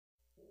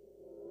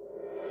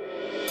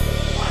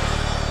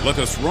Let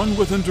us run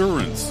with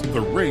endurance the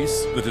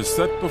race that is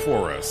set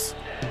before us,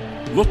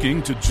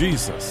 looking to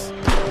Jesus,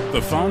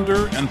 the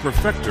founder and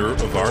perfecter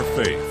of our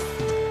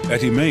faith.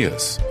 At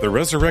Emmaus, the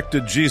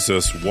resurrected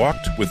Jesus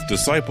walked with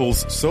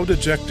disciples so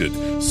dejected,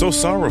 so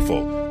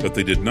sorrowful, that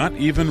they did not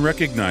even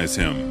recognize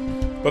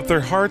him. But their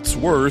hearts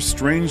were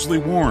strangely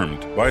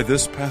warmed by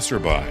this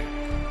passerby.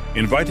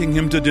 Inviting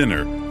him to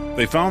dinner,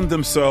 they found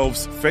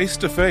themselves face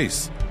to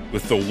face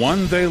with the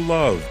one they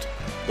loved,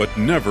 but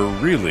never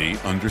really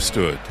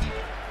understood.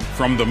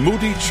 From the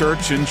Moody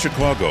Church in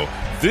Chicago,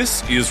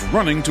 this is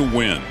Running to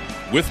Win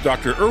with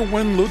Dr.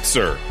 Erwin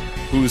Lutzer,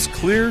 whose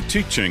clear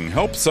teaching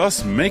helps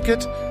us make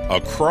it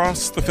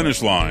across the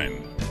finish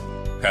line.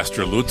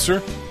 Pastor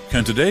Lutzer,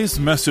 can today's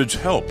message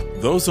help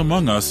those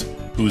among us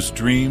whose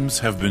dreams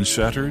have been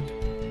shattered?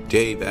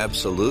 Dave,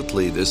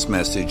 absolutely. This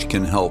message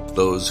can help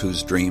those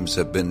whose dreams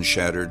have been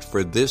shattered.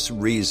 For this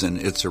reason,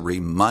 it's a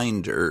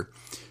reminder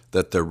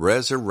that the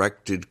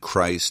resurrected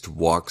Christ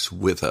walks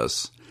with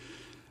us.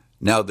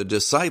 Now, the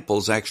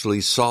disciples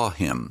actually saw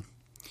him.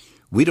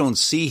 We don't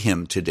see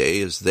him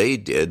today as they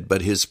did,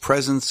 but his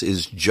presence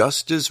is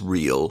just as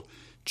real,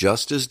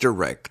 just as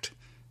direct,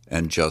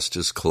 and just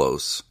as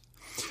close.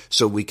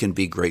 So we can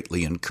be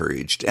greatly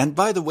encouraged. And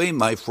by the way,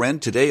 my friend,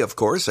 today, of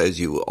course, as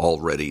you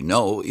already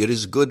know, it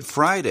is Good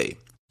Friday.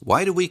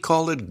 Why do we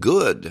call it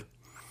good?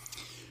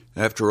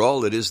 After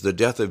all, it is the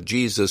death of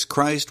Jesus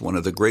Christ, one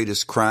of the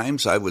greatest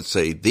crimes, I would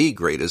say the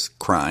greatest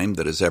crime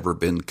that has ever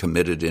been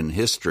committed in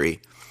history.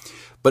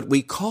 But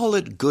we call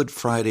it Good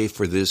Friday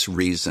for this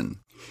reason.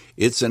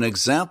 It's an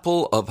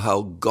example of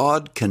how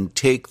God can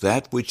take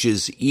that which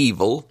is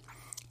evil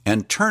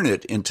and turn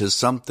it into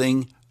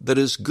something that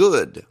is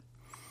good.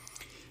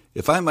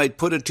 If I might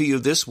put it to you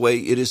this way,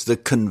 it is the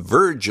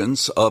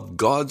convergence of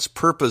God's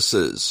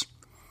purposes.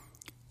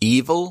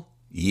 Evil,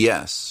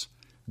 yes.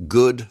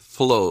 Good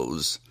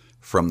flows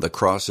from the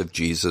cross of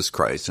Jesus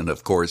Christ. And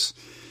of course,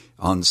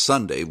 on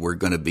Sunday, we're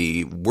going to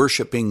be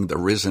worshiping the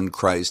risen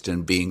Christ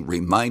and being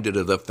reminded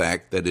of the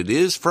fact that it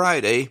is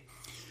Friday,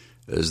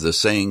 as the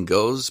saying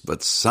goes,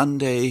 but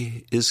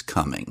Sunday is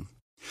coming.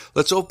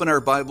 Let's open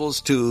our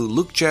Bibles to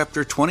Luke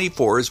chapter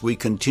 24 as we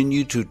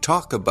continue to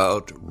talk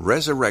about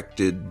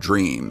resurrected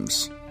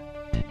dreams.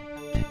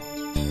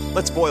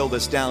 Let's boil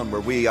this down where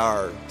we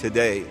are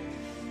today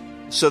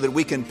so that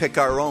we can pick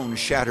our own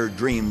shattered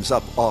dreams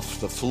up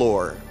off the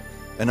floor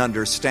and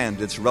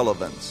understand its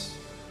relevance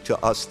to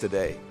us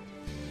today.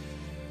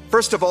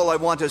 First of all, I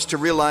want us to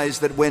realize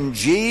that when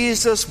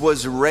Jesus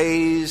was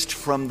raised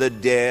from the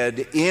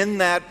dead, in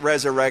that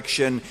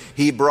resurrection,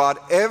 he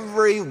brought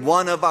every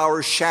one of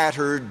our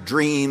shattered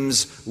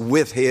dreams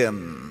with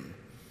him.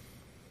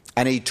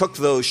 And he took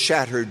those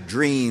shattered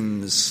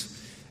dreams,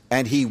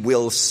 and he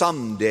will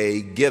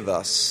someday give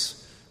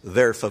us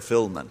their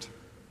fulfillment.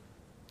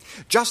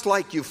 Just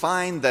like you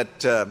find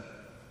that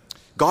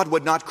God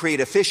would not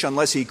create a fish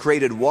unless he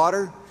created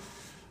water,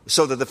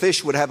 so that the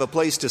fish would have a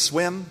place to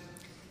swim.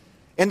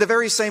 In the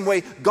very same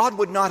way, God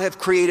would not have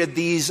created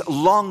these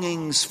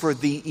longings for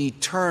the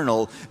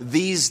eternal,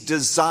 these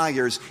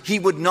desires. He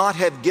would not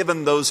have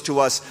given those to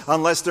us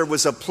unless there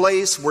was a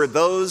place where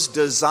those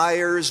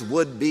desires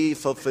would be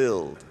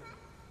fulfilled.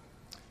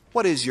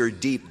 What is your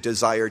deep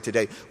desire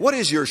today? What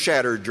is your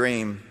shattered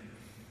dream?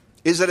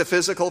 Is it a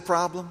physical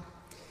problem?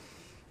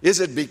 Is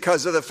it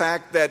because of the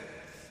fact that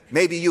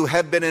maybe you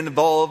have been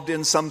involved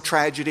in some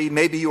tragedy?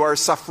 Maybe you are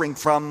suffering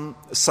from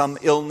some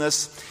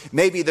illness.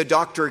 Maybe the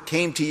doctor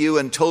came to you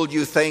and told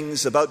you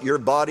things about your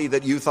body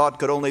that you thought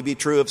could only be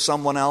true of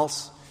someone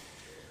else.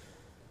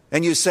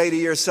 And you say to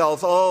yourself,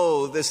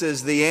 oh, this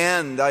is the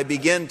end. I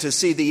begin to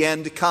see the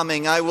end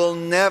coming. I will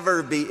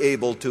never be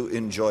able to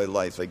enjoy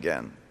life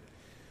again.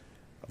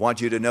 I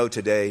want you to know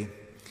today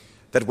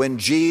that when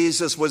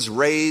Jesus was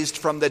raised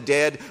from the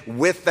dead,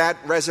 with that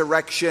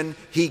resurrection,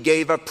 he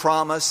gave a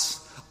promise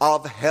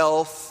of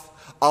health,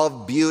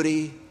 of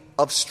beauty,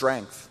 of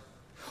strength.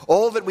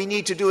 All that we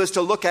need to do is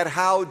to look at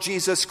how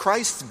Jesus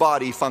Christ's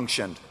body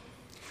functioned.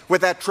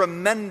 With that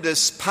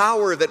tremendous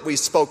power that we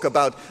spoke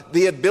about,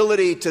 the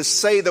ability to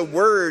say the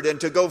word and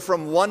to go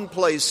from one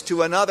place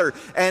to another.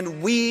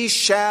 And we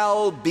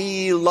shall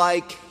be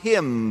like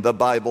him, the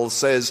Bible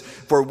says,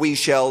 for we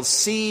shall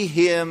see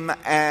him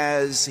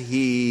as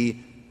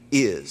he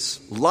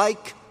is,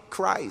 like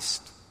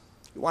Christ.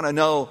 You want to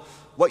know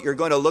what you're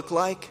going to look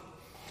like?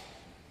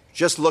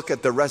 Just look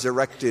at the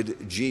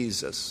resurrected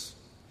Jesus.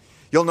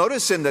 You'll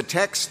notice in the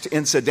text,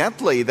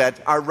 incidentally,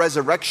 that our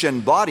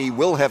resurrection body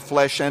will have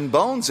flesh and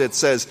bones. It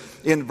says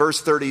in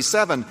verse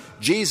 37,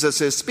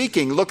 Jesus is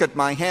speaking, look at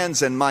my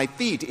hands and my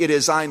feet. It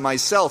is I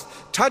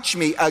myself. Touch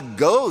me. A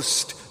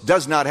ghost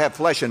does not have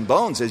flesh and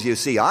bones as you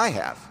see I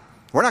have.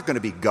 We're not going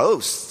to be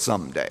ghosts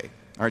someday.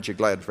 Aren't you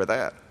glad for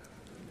that?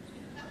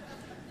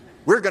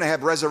 We're going to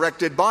have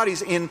resurrected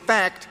bodies. In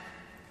fact,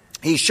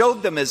 he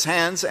showed them his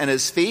hands and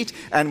his feet,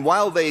 and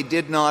while they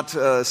did not,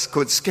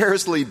 could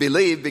scarcely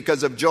believe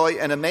because of joy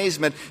and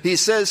amazement, he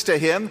says to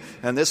him,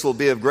 and this will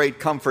be of great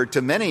comfort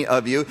to many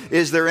of you,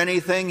 is there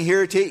anything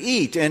here to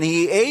eat? And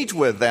he ate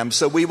with them,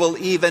 so we will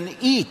even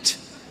eat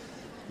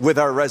with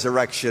our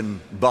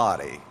resurrection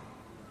body.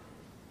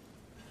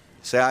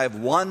 Say, I have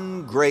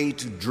one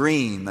great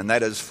dream, and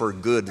that is for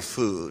good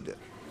food.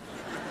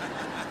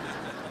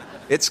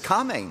 It's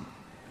coming.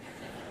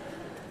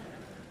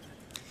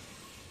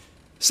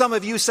 Some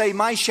of you say,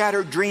 my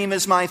shattered dream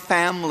is my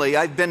family.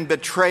 I've been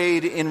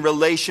betrayed in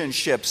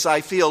relationships.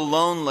 I feel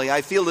lonely.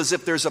 I feel as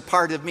if there's a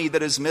part of me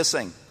that is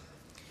missing.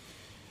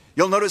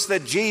 You'll notice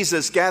that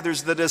Jesus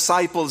gathers the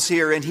disciples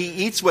here and he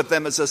eats with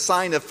them as a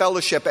sign of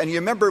fellowship. And you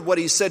remember what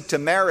he said to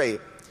Mary.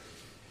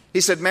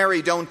 He said,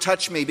 Mary, don't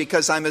touch me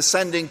because I'm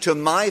ascending to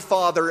my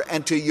Father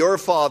and to your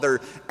Father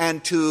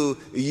and to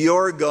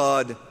your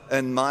God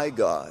and my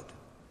God.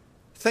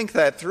 Think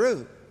that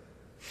through.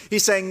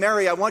 He's saying,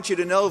 Mary, I want you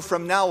to know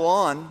from now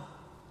on,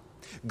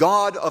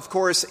 God, of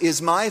course,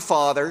 is my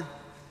Father,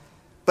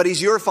 but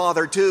he's your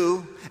Father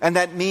too. And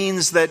that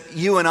means that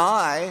you and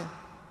I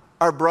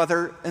are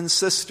brother and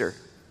sister.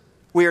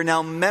 We are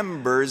now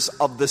members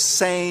of the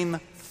same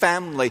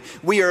family.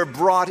 We are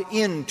brought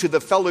into the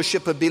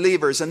fellowship of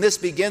believers, and this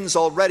begins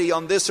already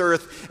on this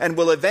earth and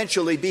will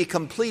eventually be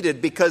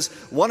completed, because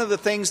one of the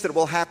things that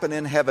will happen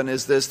in heaven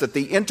is this, that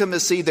the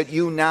intimacy that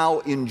you now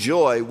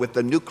enjoy with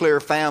the nuclear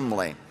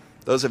family,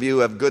 those of you who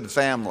have good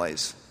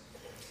families,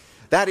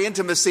 that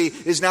intimacy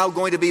is now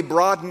going to be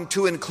broadened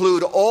to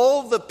include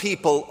all the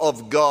people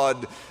of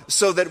God,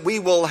 so that we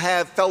will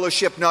have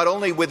fellowship not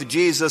only with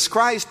Jesus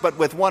Christ, but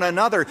with one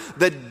another.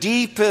 The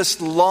deepest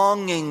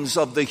longings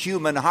of the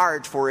human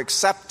heart for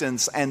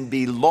acceptance and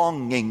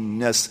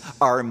belongingness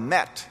are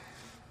met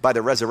by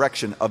the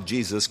resurrection of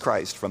Jesus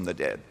Christ from the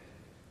dead.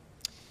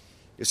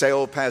 You say,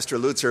 oh, Pastor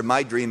Lutzer,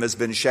 my dream has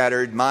been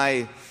shattered.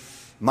 My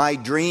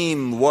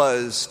dream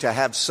was to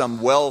have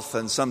some wealth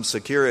and some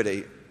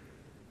security.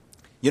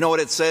 You know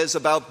what it says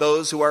about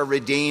those who are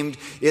redeemed?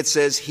 It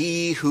says,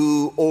 he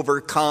who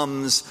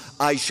overcomes,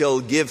 I shall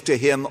give to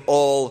him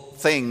all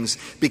things.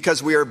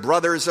 Because we are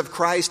brothers of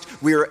Christ,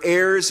 we are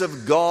heirs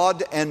of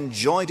God and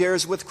joint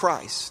heirs with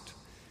Christ.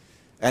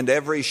 And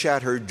every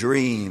shattered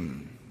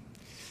dream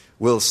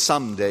will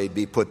someday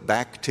be put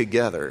back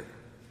together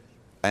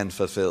and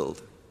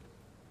fulfilled.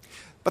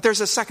 But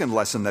there's a second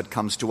lesson that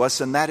comes to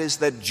us, and that is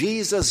that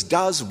Jesus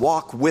does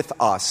walk with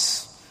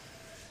us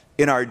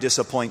in our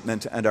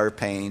disappointment and our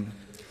pain.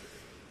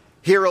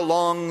 Here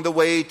along the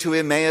way to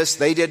Emmaus,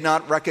 they did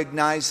not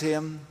recognize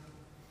him,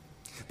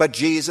 but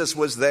Jesus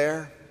was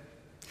there.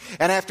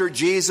 And after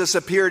Jesus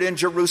appeared in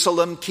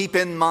Jerusalem, keep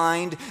in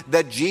mind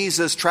that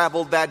Jesus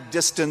traveled that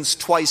distance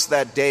twice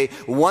that day,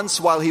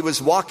 once while he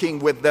was walking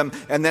with them,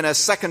 and then a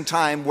second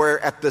time where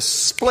at the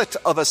split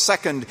of a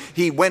second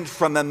he went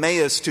from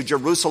Emmaus to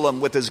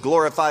Jerusalem with his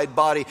glorified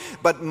body.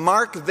 But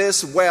mark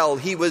this well,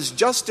 he was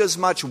just as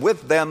much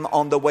with them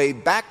on the way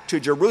back to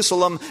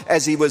Jerusalem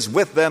as he was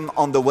with them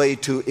on the way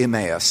to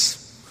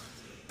Emmaus,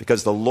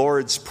 because the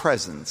Lord's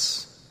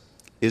presence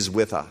is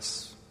with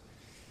us.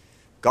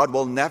 God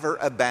will never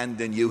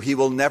abandon you. He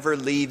will never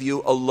leave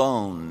you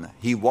alone.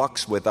 He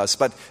walks with us,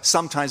 but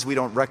sometimes we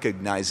don't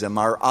recognize him.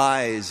 Our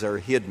eyes are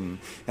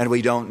hidden, and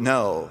we don't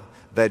know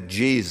that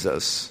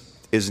Jesus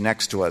is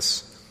next to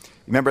us.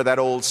 Remember that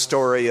old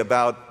story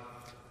about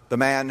the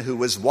man who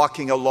was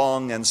walking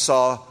along and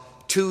saw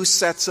two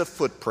sets of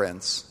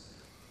footprints.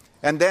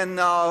 And then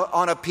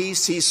on a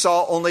piece he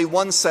saw only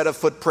one set of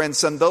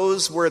footprints, and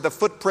those were the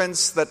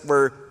footprints that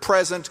were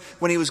present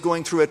when he was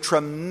going through a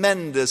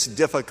tremendous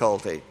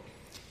difficulty.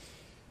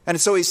 And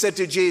so he said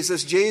to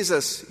Jesus,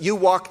 Jesus, you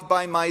walked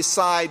by my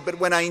side, but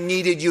when I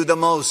needed you the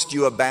most,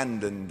 you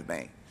abandoned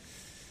me.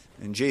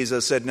 And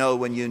Jesus said, no,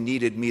 when you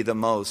needed me the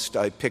most,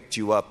 I picked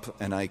you up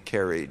and I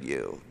carried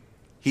you.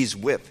 He's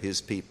with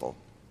his people.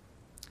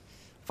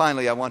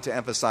 Finally, I want to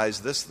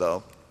emphasize this,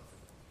 though,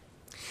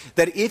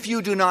 that if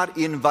you do not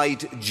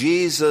invite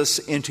Jesus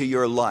into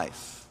your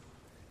life,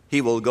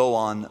 he will go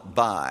on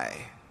by.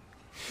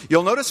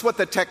 You'll notice what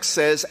the text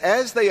says.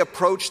 As they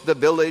approached the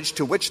village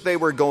to which they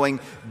were going,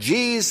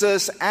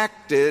 Jesus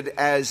acted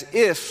as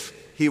if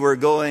he were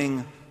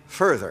going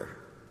further.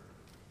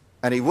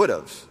 And he would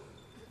have,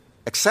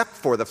 except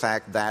for the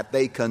fact that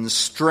they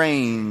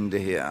constrained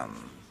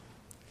him.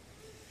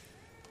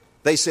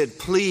 They said,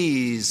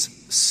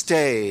 please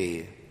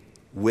stay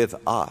with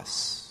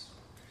us.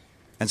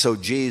 And so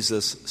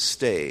Jesus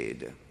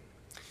stayed.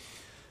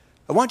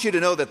 I want you to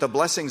know that the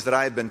blessings that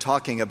I've been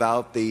talking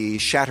about, the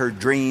shattered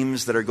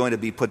dreams that are going to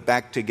be put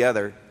back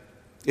together,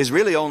 is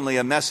really only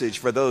a message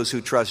for those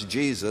who trust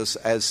Jesus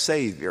as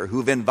Savior,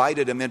 who've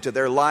invited him into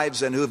their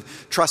lives and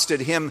who've trusted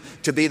him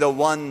to be the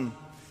one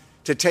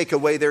to take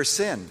away their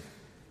sin.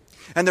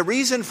 And the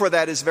reason for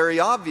that is very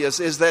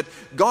obvious, is that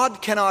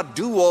God cannot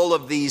do all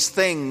of these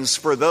things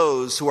for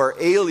those who are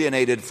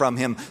alienated from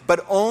him,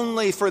 but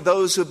only for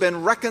those who've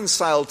been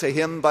reconciled to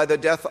him by the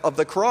death of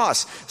the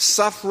cross.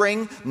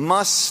 Suffering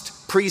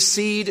must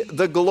precede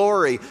the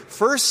glory.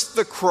 First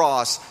the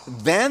cross,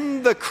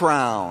 then the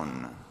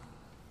crown.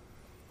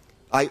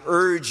 I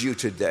urge you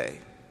today,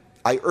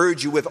 I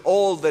urge you with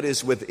all that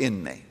is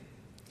within me,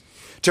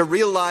 To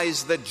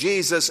realize that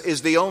Jesus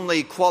is the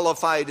only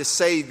qualified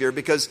Savior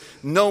because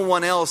no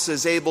one else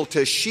is able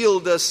to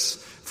shield us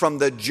from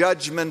the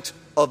judgment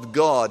of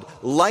God.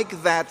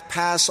 Like that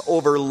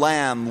Passover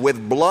lamb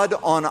with blood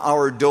on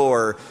our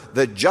door,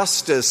 the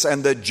justice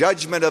and the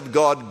judgment of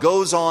God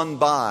goes on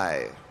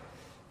by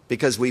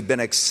because we've been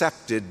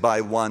accepted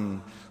by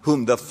one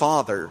whom the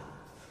Father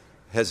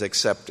has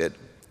accepted.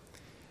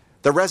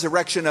 The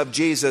resurrection of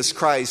Jesus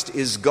Christ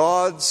is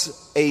God's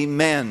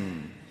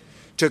amen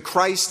to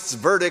Christ's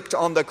verdict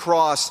on the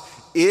cross.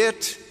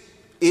 It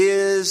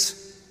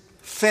is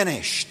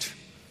finished.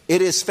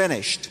 It is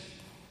finished.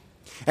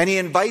 And he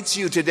invites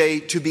you today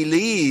to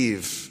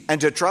believe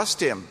and to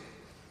trust him.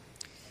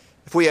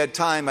 If we had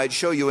time, I'd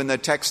show you in the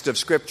text of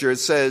Scripture. It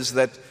says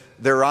that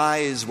their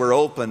eyes were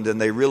opened and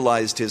they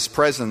realized his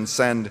presence.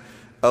 And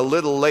a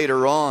little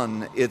later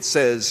on, it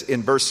says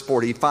in verse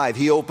 45,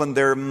 he opened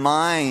their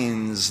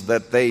minds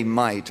that they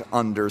might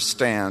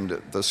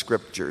understand the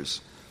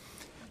Scriptures.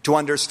 To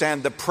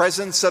understand the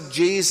presence of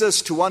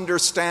Jesus, to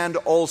understand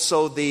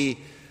also the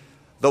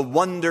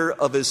wonder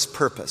of his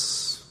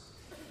purpose.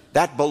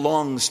 That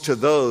belongs to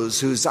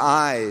those whose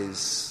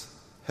eyes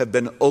have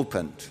been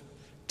opened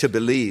to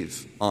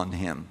believe on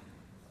him.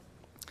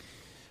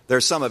 There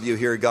are some of you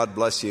here, God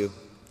bless you,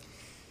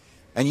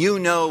 and you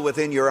know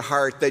within your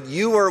heart that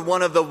you are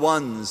one of the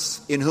ones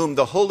in whom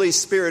the Holy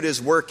Spirit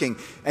is working,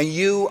 and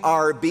you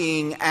are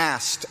being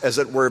asked, as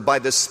it were, by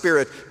the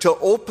Spirit to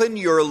open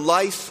your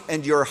life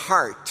and your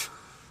heart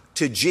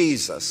to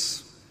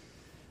Jesus,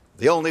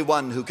 the only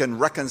one who can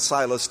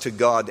reconcile us to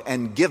God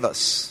and give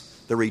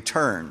us the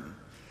return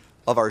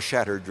of our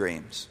shattered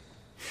dreams.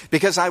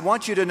 Because I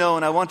want you to know,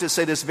 and I want to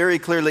say this very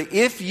clearly,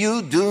 if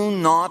you do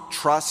not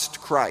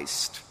trust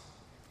Christ,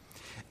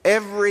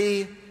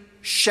 every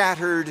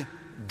shattered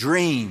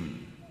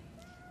dream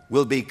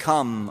will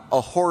become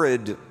a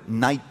horrid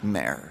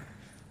nightmare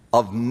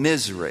of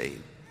misery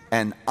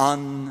and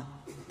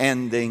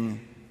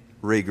unending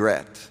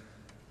regret.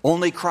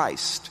 Only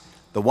Christ,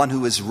 the one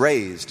who is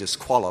raised, is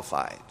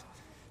qualified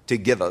to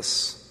give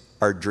us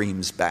our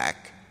dreams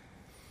back.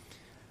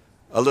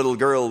 A little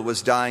girl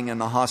was dying in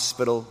the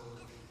hospital,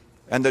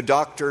 and the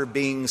doctor,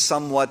 being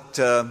somewhat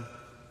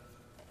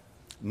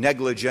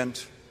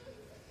negligent,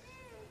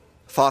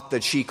 thought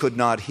that she could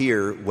not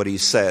hear what he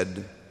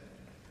said.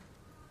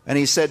 And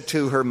he said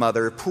to her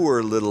mother,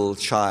 "Poor little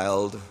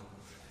child,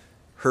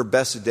 her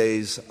best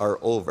days are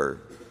over."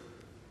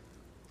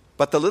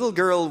 But the little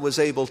girl was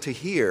able to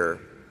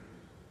hear,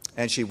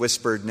 and she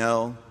whispered,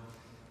 "No,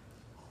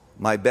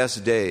 my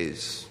best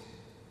days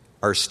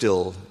are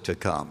still to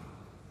come."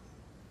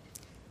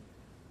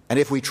 And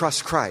if we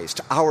trust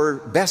Christ, our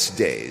best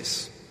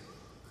days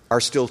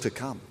are still to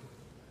come.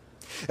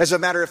 As a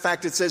matter of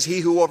fact, it says,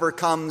 "He who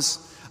overcomes,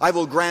 I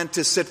will grant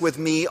to sit with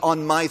me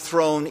on my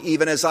throne,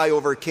 even as I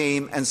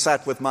overcame and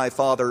sat with my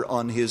Father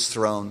on his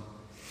throne."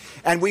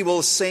 And we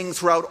will sing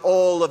throughout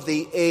all of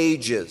the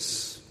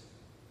ages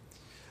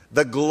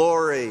the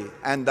glory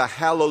and the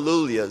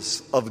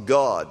hallelujahs of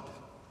God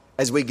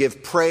as we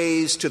give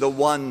praise to the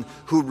one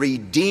who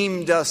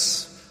redeemed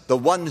us, the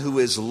one who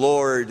is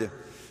Lord,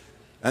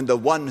 and the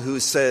one who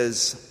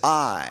says,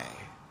 "I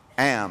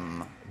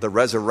am the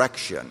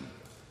resurrection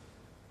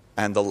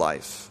and the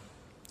life."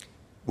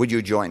 Would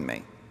you join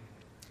me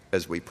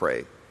as we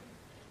pray?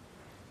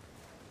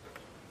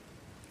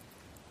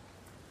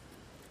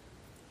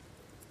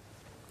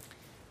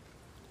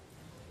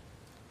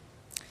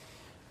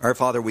 Our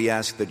Father, we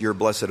ask that your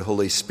blessed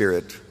Holy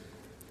Spirit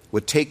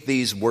would take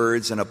these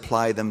words and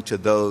apply them to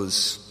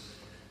those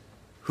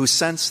who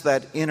sense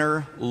that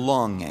inner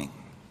longing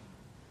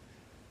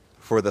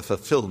for the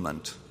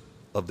fulfillment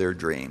of their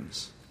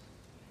dreams.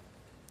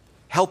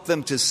 Help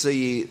them to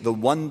see the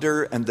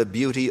wonder and the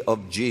beauty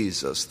of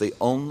Jesus, the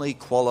only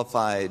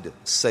qualified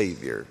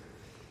Savior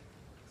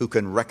who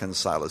can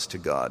reconcile us to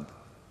God.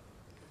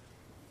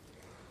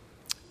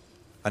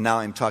 And now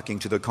I'm talking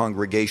to the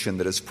congregation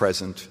that is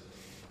present.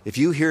 If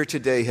you here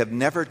today have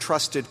never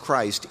trusted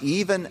Christ,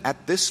 even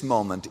at this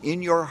moment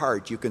in your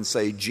heart, you can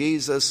say,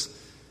 "Jesus,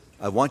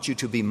 I want you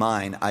to be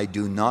mine. I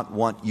do not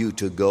want you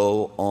to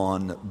go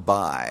on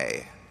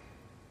by.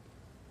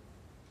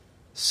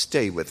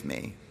 Stay with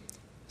me.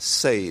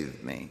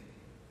 Save me.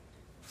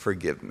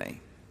 Forgive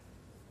me."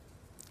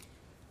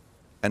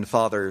 And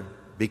Father,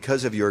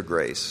 because of your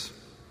grace,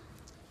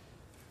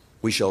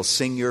 we shall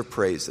sing your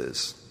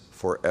praises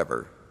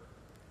forever.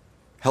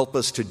 Help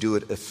us to do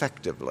it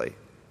effectively.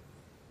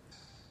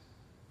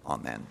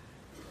 Amen.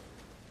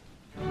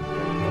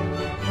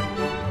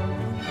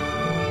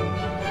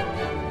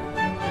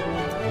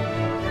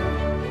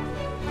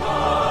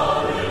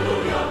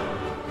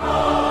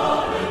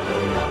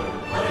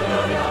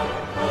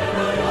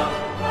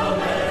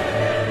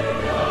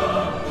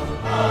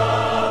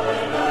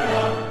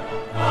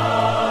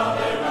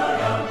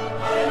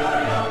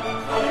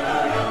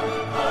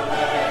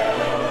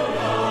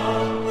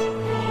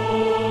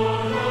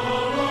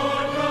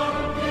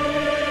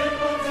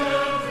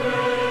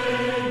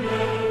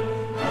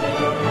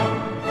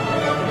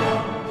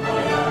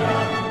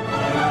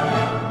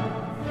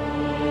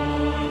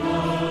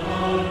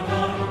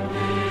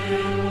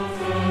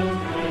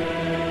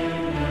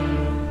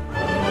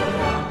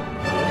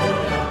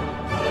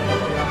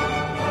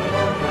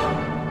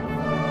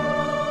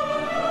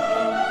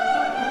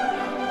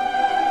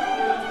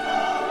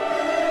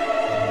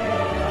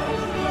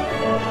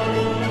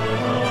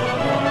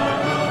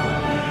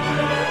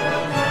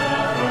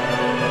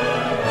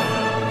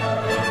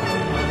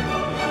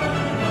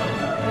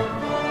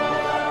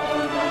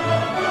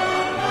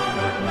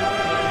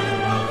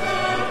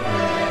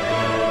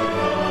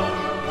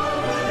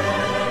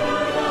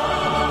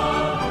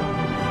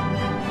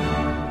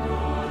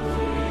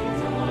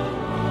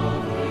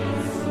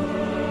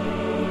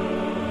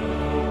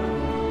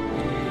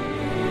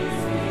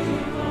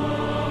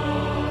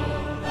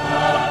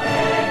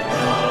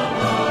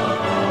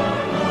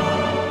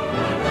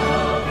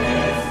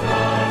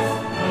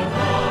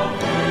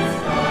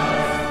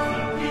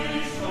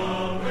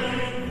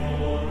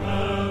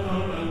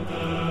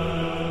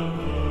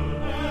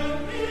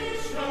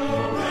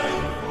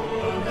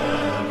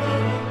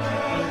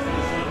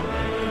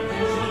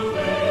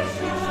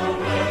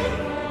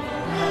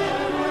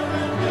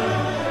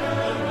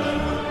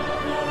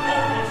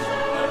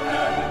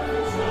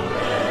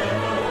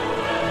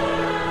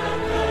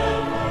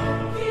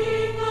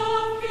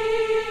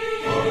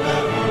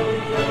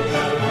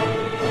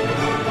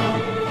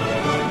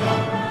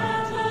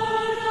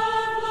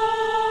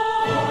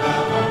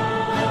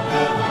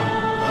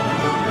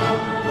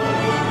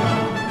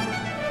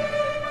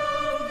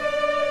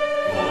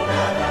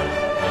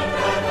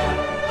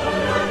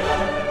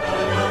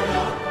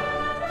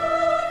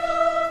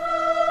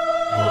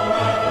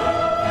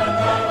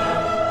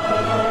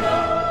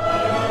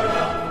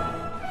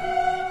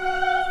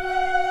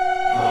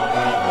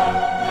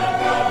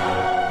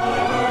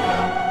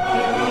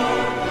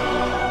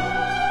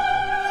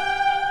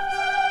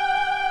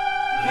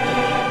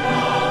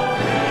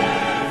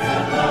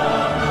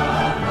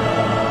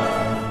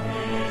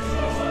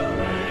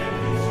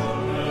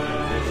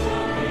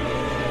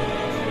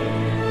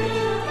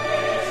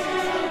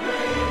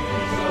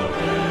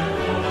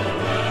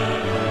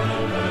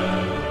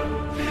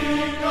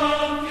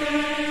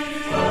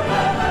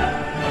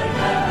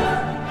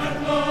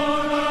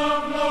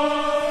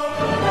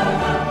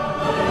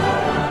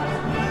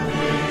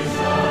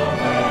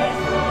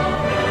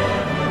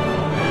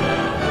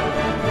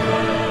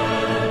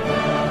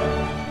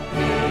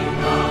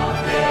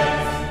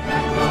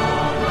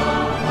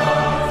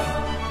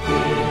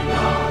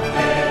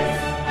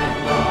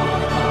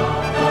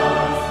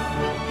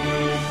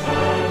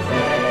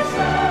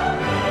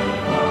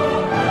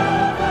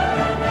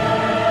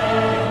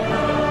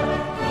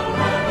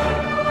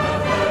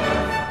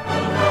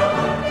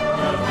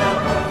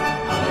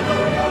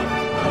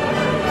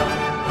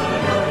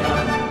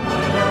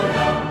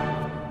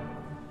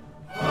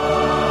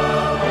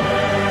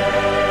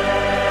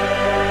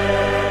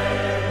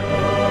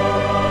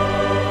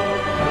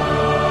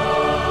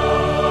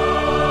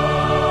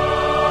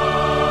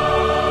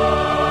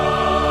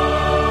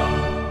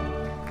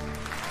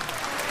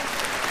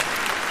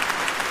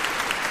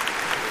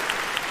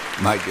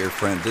 My dear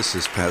friend, this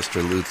is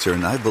Pastor Lutzer,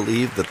 and I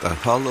believe that the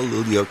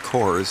Hallelujah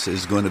Chorus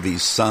is going to be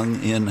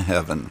sung in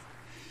heaven,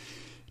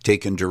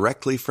 taken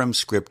directly from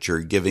Scripture,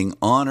 giving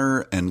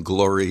honor and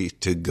glory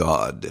to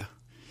God.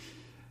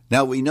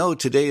 Now, we know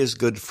today is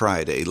Good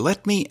Friday.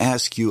 Let me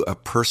ask you a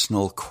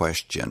personal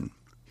question.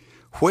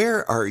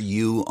 Where are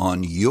you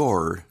on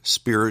your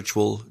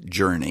spiritual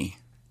journey?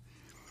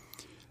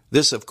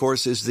 This, of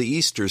course, is the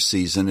Easter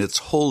season. It's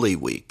Holy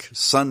Week.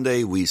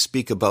 Sunday, we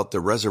speak about the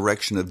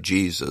resurrection of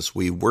Jesus.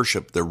 We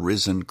worship the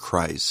risen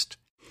Christ.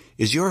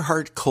 Is your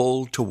heart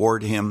cold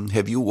toward him?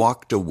 Have you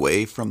walked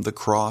away from the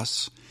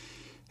cross?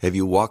 Have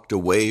you walked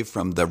away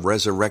from the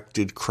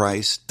resurrected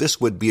Christ? This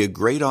would be a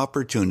great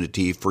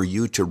opportunity for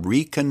you to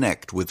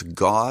reconnect with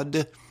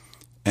God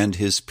and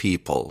his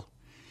people.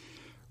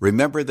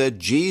 Remember that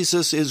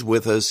Jesus is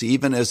with us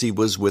even as he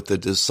was with the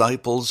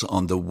disciples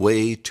on the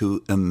way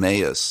to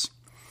Emmaus.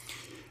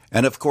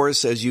 And of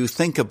course, as you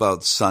think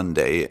about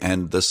Sunday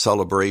and the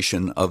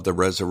celebration of the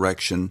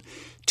resurrection,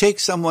 take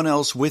someone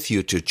else with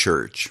you to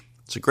church.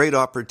 It's a great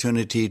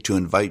opportunity to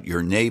invite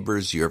your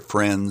neighbors, your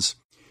friends.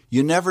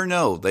 You never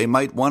know, they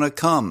might want to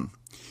come,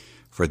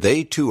 for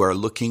they too are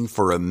looking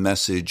for a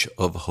message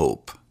of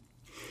hope.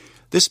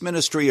 This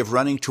ministry of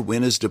Running to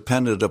Win is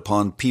dependent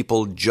upon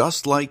people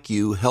just like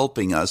you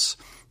helping us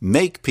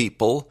make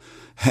people,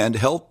 and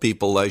help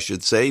people, I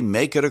should say,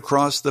 make it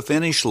across the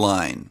finish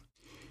line.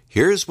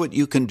 Here's what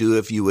you can do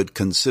if you would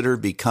consider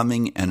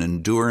becoming an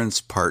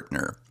endurance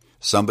partner,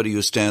 somebody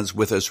who stands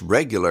with us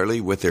regularly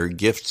with their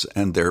gifts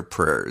and their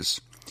prayers.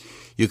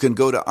 You can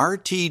go to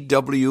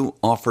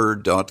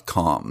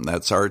rtwoffer.com.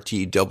 That's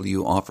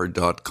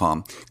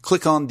rtwoffer.com.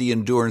 Click on the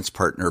Endurance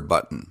Partner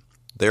button.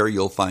 There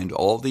you'll find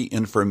all the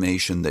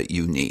information that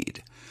you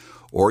need.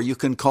 Or you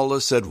can call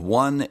us at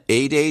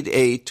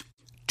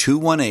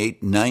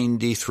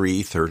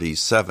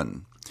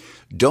 1-888-218-9337.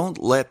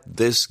 Don't let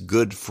this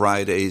Good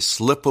Friday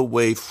slip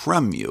away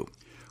from you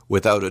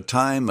without a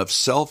time of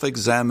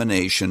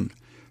self-examination,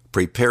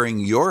 preparing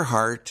your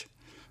heart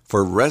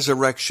for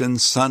Resurrection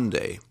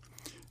Sunday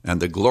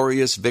and the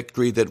glorious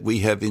victory that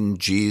we have in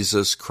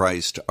Jesus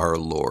Christ our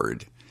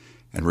Lord.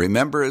 And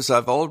remember, as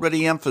I've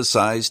already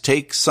emphasized,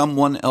 take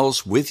someone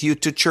else with you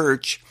to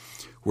church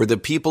where the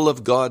people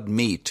of God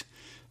meet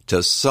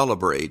to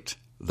celebrate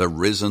the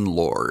risen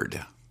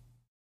Lord.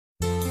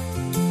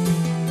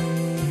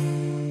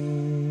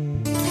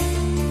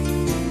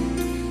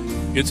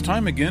 It's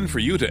time again for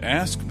you to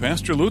ask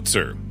Pastor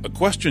Lutzer a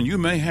question you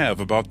may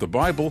have about the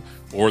Bible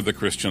or the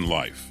Christian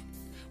life.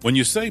 When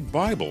you say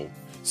Bible,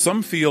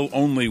 some feel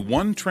only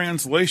one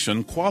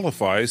translation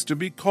qualifies to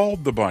be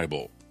called the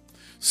Bible.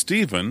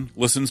 Stephen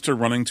listens to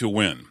Running to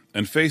Win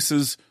and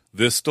faces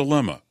this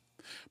dilemma.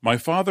 My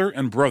father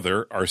and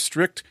brother are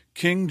strict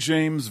King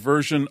James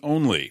Version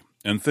only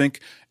and think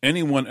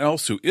anyone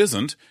else who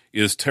isn't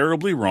is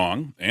terribly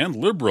wrong and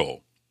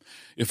liberal.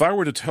 If I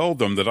were to tell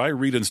them that I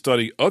read and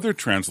study other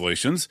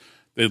translations,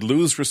 they'd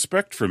lose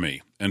respect for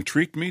me and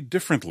treat me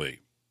differently.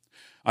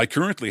 I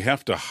currently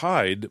have to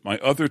hide my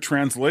other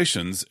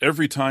translations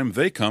every time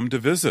they come to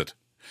visit.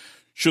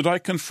 Should I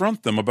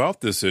confront them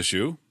about this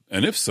issue?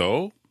 And if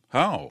so,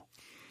 how?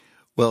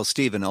 Well,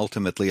 Stephen,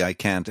 ultimately I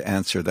can't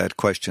answer that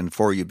question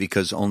for you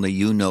because only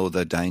you know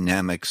the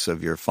dynamics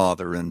of your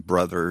father and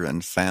brother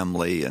and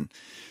family and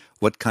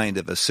what kind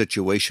of a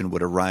situation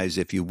would arise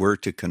if you were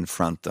to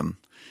confront them.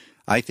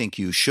 I think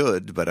you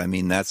should, but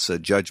that's a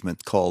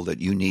judgment call that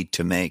you need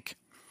to make.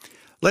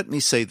 Let me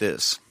say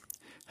this.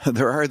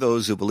 There are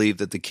those who believe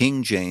that the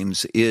King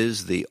James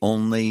is the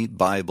only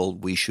Bible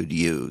we should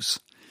use.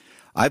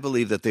 I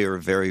believe that they are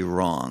very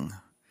wrong.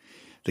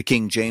 The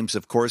King James,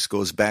 of course,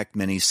 goes back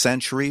many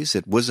centuries.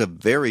 It was a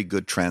very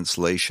good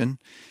translation.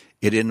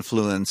 It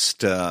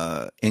influenced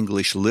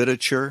English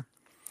literature.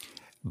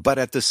 But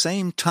at the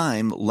same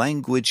time,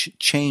 language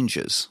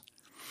changes.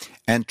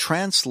 And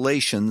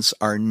translations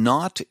are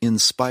not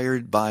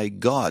inspired by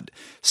God.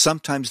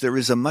 Sometimes there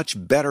is a much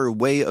better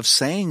way of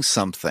saying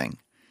something,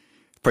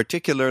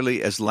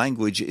 particularly as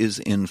language is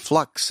in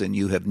flux and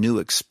you have new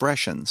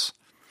expressions.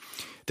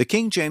 The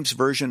King James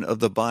Version of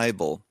the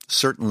Bible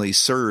certainly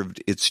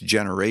served its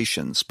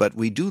generations, but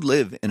we do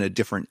live in a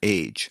different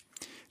age.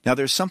 Now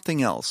there's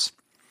something else.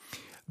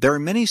 There are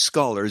many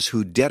scholars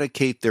who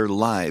dedicate their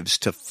lives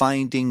to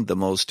finding the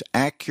most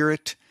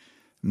accurate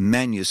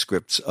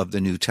manuscripts of the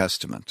New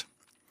Testament.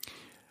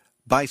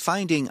 By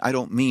finding, I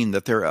don't mean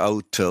that they're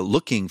out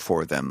looking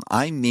for them.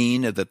 I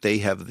mean that they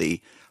have the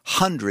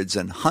hundreds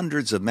and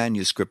hundreds of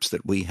manuscripts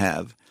that we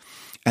have,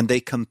 and they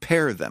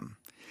compare them,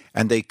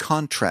 and they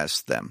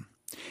contrast them,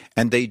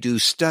 and they do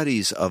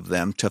studies of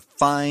them to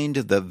find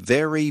the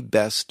very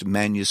best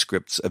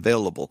manuscripts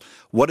available.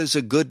 What is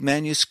a good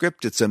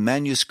manuscript? It's a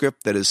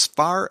manuscript that, as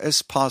far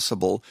as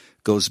possible,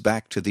 goes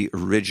back to the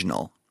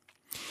original.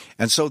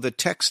 And so the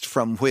text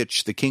from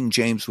which the King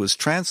James was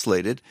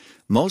translated,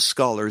 most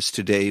scholars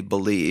today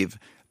believe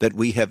that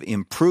we have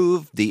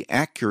improved the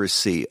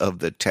accuracy of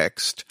the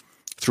text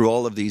through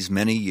all of these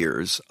many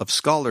years of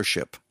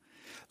scholarship.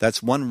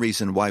 That's one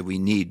reason why we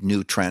need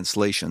new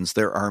translations.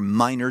 There are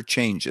minor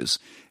changes,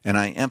 and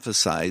I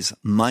emphasize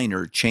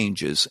minor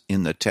changes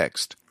in the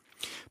text.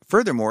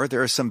 Furthermore,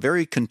 there are some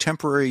very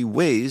contemporary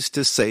ways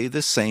to say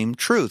the same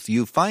truth.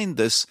 You find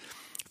this,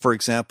 for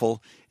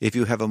example, if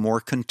you have a more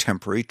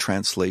contemporary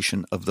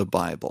translation of the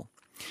Bible.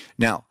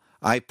 Now,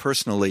 I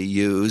personally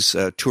use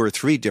 2 or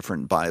 3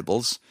 different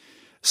Bibles.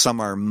 Some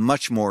are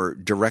much more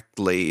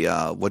directly,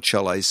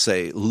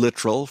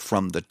 literal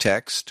from the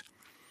text.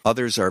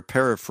 Others are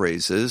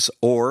paraphrases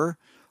or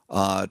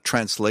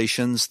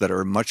translations that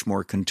are much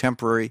more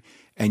contemporary,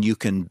 and you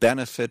can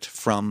benefit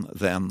from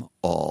them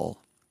all.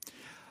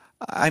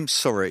 I'm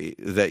sorry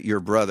that your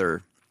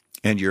brother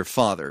and your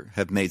father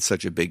have made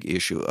such a big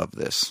issue of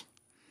this.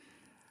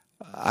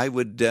 I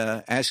would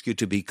ask you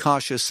to be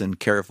cautious and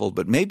careful,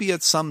 but maybe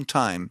at some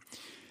time,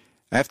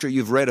 after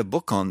you've read a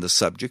book on the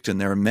subject,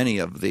 and there are many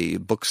of the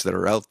books that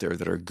are out there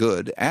that are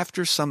good,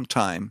 after some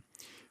time,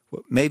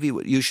 maybe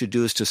what you should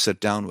do is to sit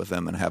down with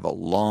them and have a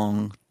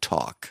long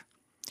talk.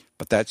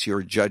 But that's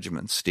your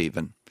judgment,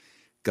 Stephen.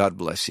 God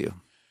bless you.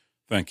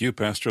 Thank you,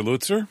 Pastor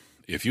Lutzer.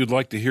 If you'd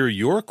like to hear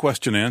your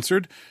question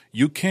answered,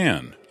 you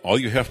can. All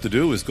you have to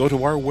do is go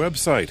to our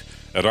website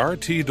at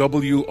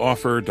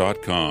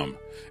rtwoffer.com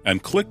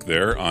and click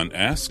there on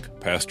Ask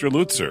Pastor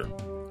Lutzer.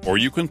 Or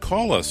you can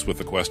call us with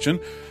a question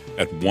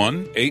at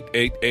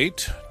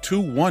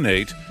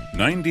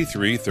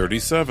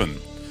 1-888-218-9337.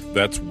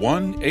 That's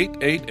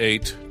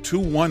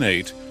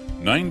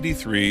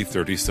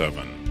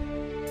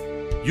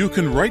 1-888-218-9337. You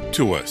can write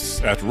to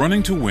us at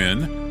Running to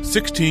Win,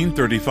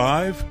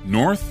 1635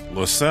 North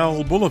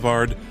LaSalle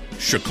Boulevard,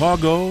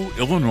 Chicago,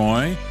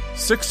 Illinois,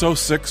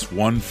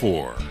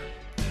 60614.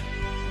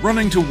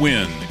 Running to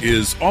Win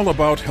is all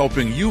about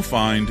helping you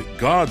find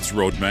God's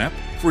roadmap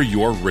for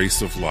your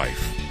race of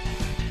life.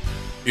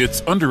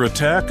 It's under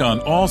attack on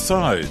all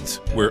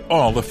sides. We're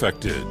all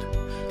affected.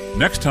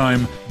 Next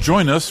time,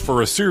 join us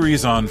for a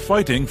series on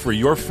fighting for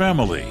your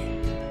family.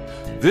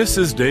 This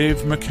is Dave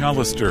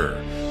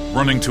McAllister.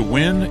 Running to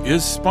Win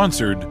is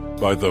sponsored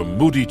by the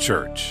Moody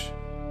Church.